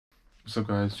What's up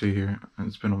guys, Jay here.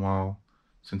 It's been a while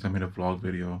since I made a vlog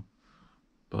video,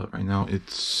 but right now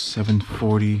it's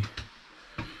 7:41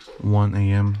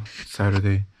 a.m.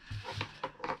 Saturday.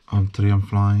 Today I'm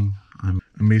flying. I'm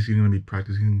basically going to be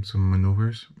practicing some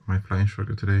maneuvers. My flight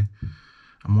instructor today.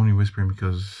 I'm only whispering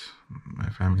because my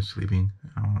family's sleeping.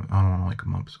 I don't want to wake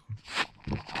them up. So,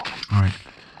 alright.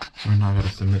 So right now I got to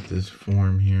submit this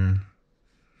form here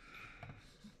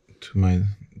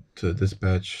to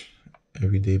dispatch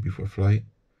every day before flight.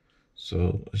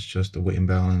 So it's just the weight and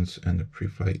balance and the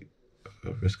pre-flight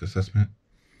risk assessment.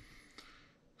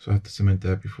 So I have to submit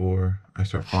that before I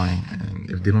start flying, and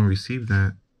if they don't receive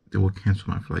that, they will cancel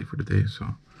my flight for the day.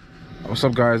 So what's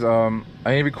up guys, I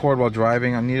need to record while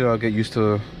driving. I need to get used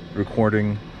to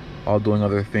recording while doing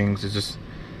other things.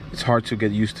 It's hard to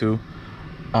get used to.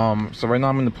 So right now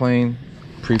I'm in the plane,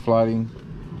 pre-flighting.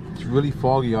 It's really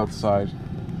foggy outside.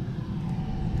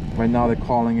 Right now they're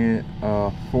calling it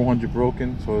 400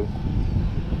 broken, so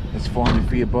it's 400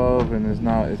 feet above, and it's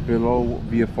below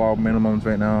VFR minimums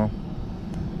right now.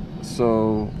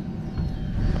 So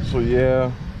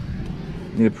yeah,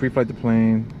 need to pre-flight the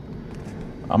plane.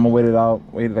 I'm gonna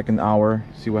wait like an hour,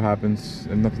 see what happens.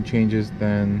 If nothing changes,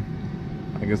 then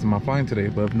I guess I'm not flying today.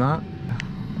 But if not,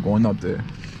 I'm going up there.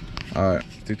 All right,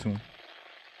 stay tuned.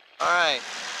 All right,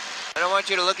 I don't want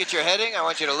you to look at your heading. I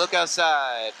want you to look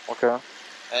outside. Okay.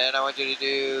 And I want you to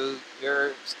do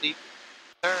your steep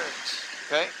turns,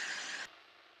 okay?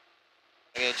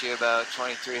 I'll get you about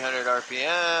 2,300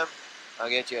 RPM. I'll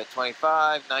get you at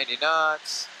 25, 90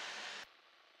 knots.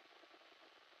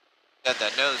 Got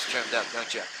that nose trimmed up,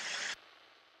 don't you?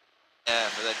 Yeah,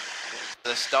 for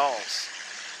the stalls.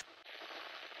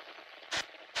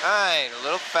 All right, a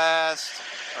little fast.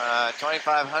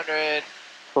 2,500.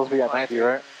 Supposed to be at 90,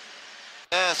 right?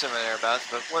 Yeah, somewhere thereabouts,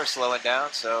 but we're slowing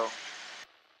down, so.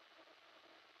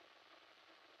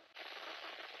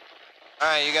 All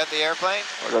right, you got the airplane?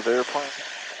 I got the airplane.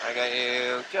 I got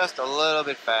you just a little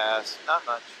bit fast, not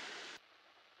much.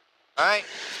 All right,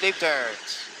 steep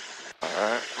turns. All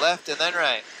right. Left and then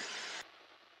right.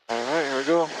 All right, here we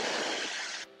go.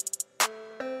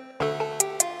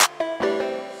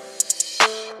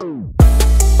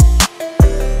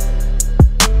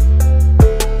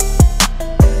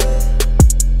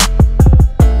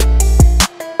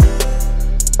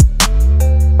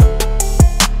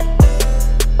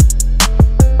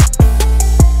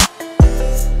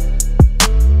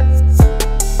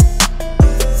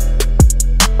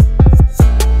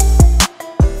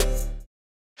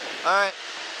 All right,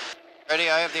 ready?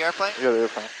 I have the airplane? You got the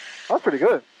airplane. That's pretty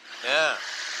good. Yeah.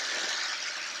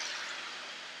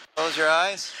 Close your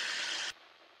eyes.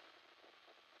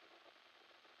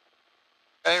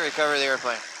 Okay, recover the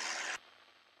airplane.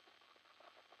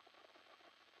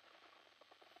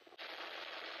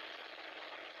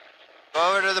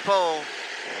 Go over to the pole.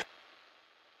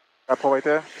 That pole right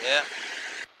there? Yeah.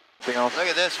 Anything else? Look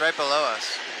at this right below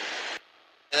us.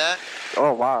 See that?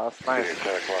 Oh, wow, that's nice.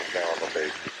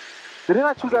 Didn't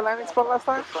I choose that landing spot last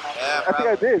time? Yeah, I think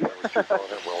I did. Number 2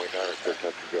 runway 9 is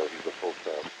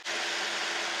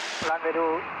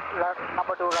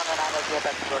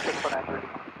taxi for 649.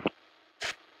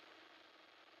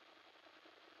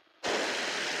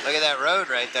 Look at that road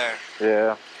right there.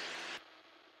 Yeah.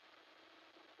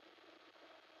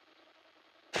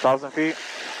 1,000 feet?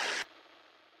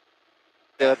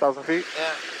 Yeah, 1,000 feet?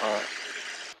 Yeah. All right.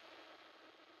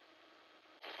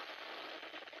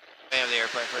 May have the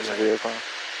airplane for a The second. airplane.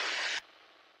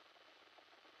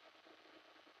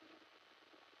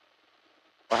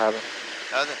 What happened?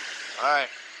 Nothing. All right.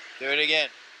 Do it again.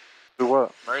 Do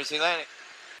what? Emergency landing.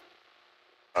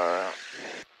 Alright.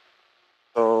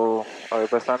 So, alright,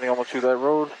 best landing, I'm gonna choose that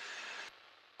road.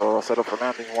 So I'll set up for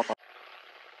landing one.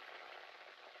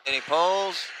 Any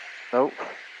poles? Nope.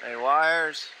 Any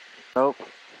wires? Nope.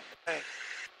 Okay.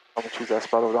 I'm gonna choose that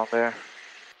spot over down there.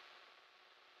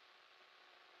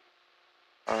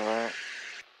 Alright.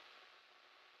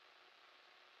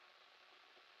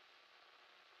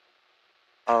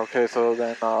 Okay, so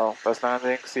then best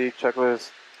landing, C,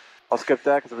 checklist. I'll skip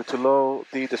that because it's too low.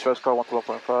 D, distress call 1 to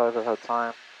 1.5, I had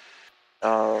time.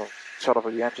 Shut off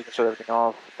the engine, shut everything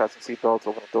off. Fasten seatbelts,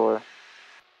 open the door.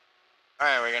 All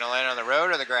right, we're gonna land on the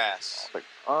road or the grass? Like,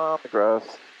 the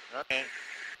grass. Okay.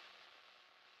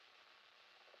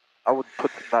 I would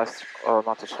put the last,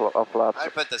 not the flaps.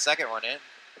 I'd put the second one in.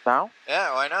 Now?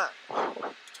 Yeah, why not?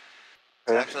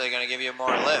 It's actually gonna give you more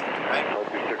lift, right?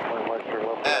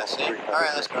 Yeah, see? All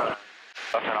right, let's go.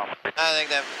 I think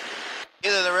that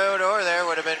either the road or there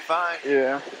would have been fine.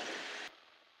 Yeah.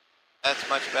 That's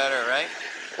much better, right?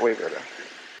 Way better.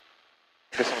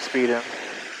 Get some speed in.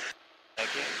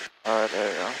 Thank you. Alright, there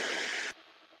you go.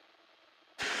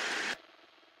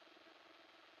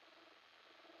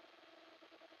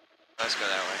 let's go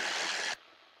that way.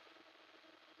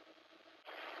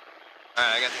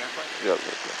 Alright, I got the airplane. Yep.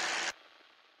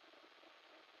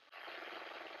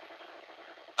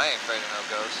 I ain't afraid of no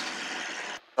ghost.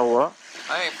 Oh, what?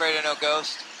 I ain't afraid of no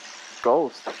ghost.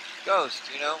 Ghost? Ghost,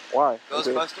 you know? Why?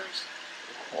 Ghostbusters?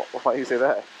 Why do you say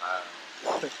that? I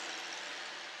don't know.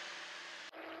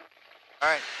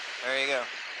 Alright, there you go.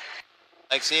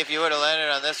 Like, see, if you would have landed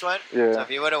on this one, Yeah. so if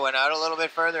you would have went out a little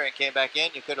bit further and came back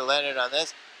in, you could have landed on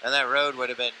this, and that road would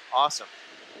have been awesome.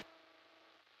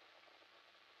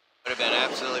 Would have been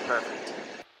absolutely perfect.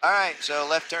 Alright, so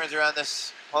left turns around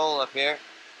this hole up here.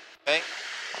 Okay?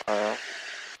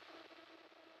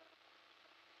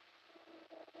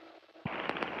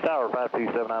 Tower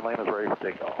 5279 lane is ready for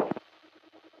takeoff.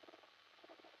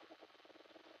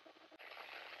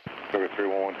 Cover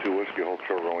 3112 Whiskey, hold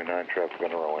short runway 9, traffic on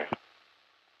the runway.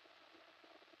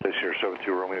 This year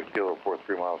 72 Romeo Kilo,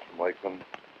 43 miles from Lakeland.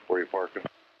 Where are you parking?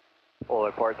 Well,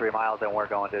 we're 43 miles and we're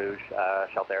going to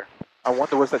Shelter. I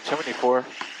wonder what's that chimney for?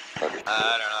 I don't know,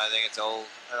 I think it's old.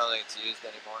 I don't think it's used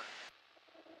anymore.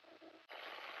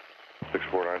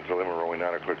 649 to Lima, runway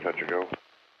 9, a quick touch and go.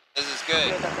 This is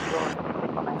good.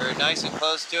 We're nice and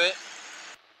close to it.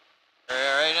 We're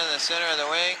right in the center of the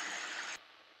wing.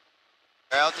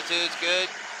 Our altitude's good.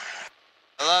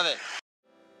 I love it.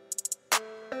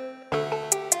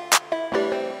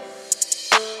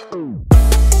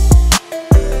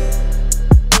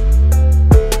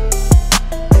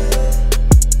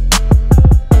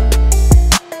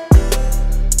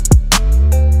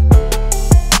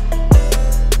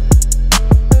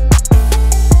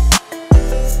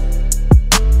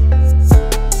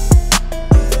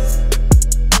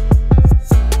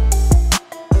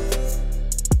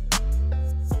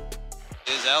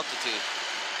 Altitude.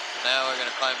 Now we're gonna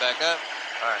climb back up.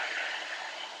 Alright.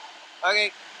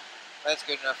 Okay, that's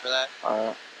good enough for that.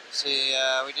 See,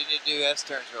 we need to do S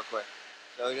turns real quick.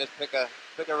 So we just pick a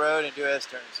road and do S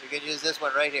turns. You can use this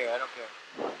one right here, I don't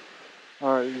care.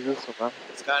 Alright, use this one, man.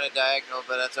 It's kind of diagonal,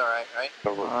 but that's alright, right?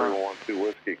 Cover 3112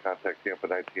 Whiskey, contact Tampa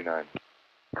 199.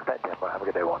 Contact Tampa, have a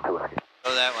good day, 12 Whiskey.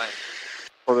 Go that way.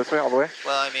 Oh, this way, all the way?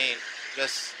 Well, I mean,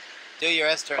 just do your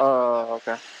S turns. Oh,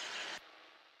 okay.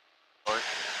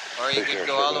 Or you can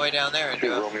go all the way down there and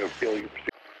do it. Romeo Kilo, you proceed.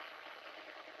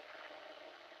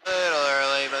 A little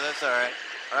early, but that's alright.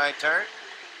 Alright, turn.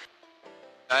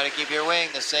 Try to keep your wing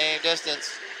the same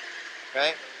distance.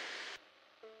 Okay?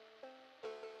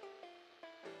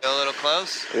 Feel a little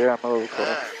close? Yeah, I'm a little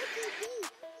close.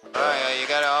 Alright, you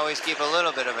gotta always keep a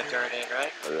little bit of a turn in,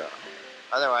 right? Yeah.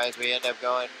 Otherwise, we end up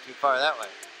going too far that way.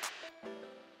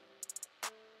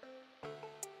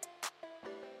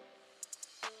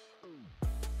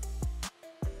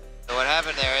 So what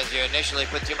happened there is you initially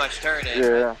put too much turn in.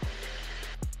 Yeah.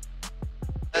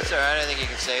 That's alright, I think you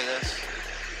can save this.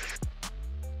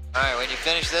 Alright, when you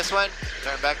finish this one,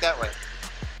 turn back that way.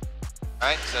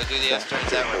 Alright, so do the S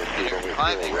turns that way. And you're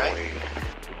climbing, right?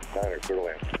 9 or clear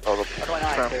land. Oh, the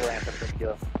 29, clear land for 6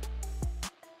 kilo.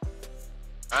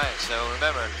 Alright, so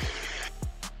remember,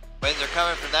 winds are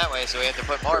coming from that way, so we have to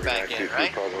put more back in,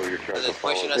 right? So it's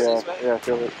pushing us this way? Yeah, I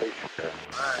feel it.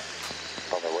 Alright.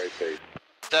 On the right base.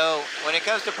 So, when it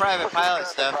comes to private pilot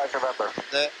stuff,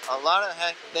 a lot of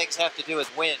things have to do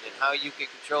with wind and how you can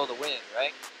control the wind,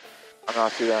 right? I'm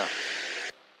not see that.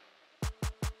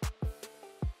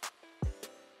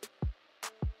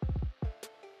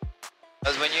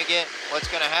 Because when you get, what's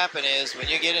going to happen is, when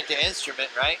you get into instrument,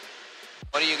 right,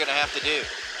 what are you going to have to do?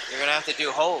 You're going to have to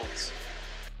do holds,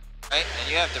 right?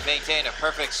 And you have to maintain a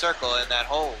perfect circle in that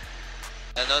hold.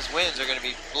 And those winds are going to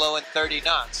be blowing 30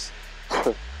 knots.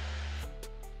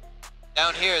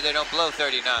 Down here, they don't blow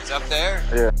 30 knots. Up there,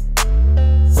 Yeah.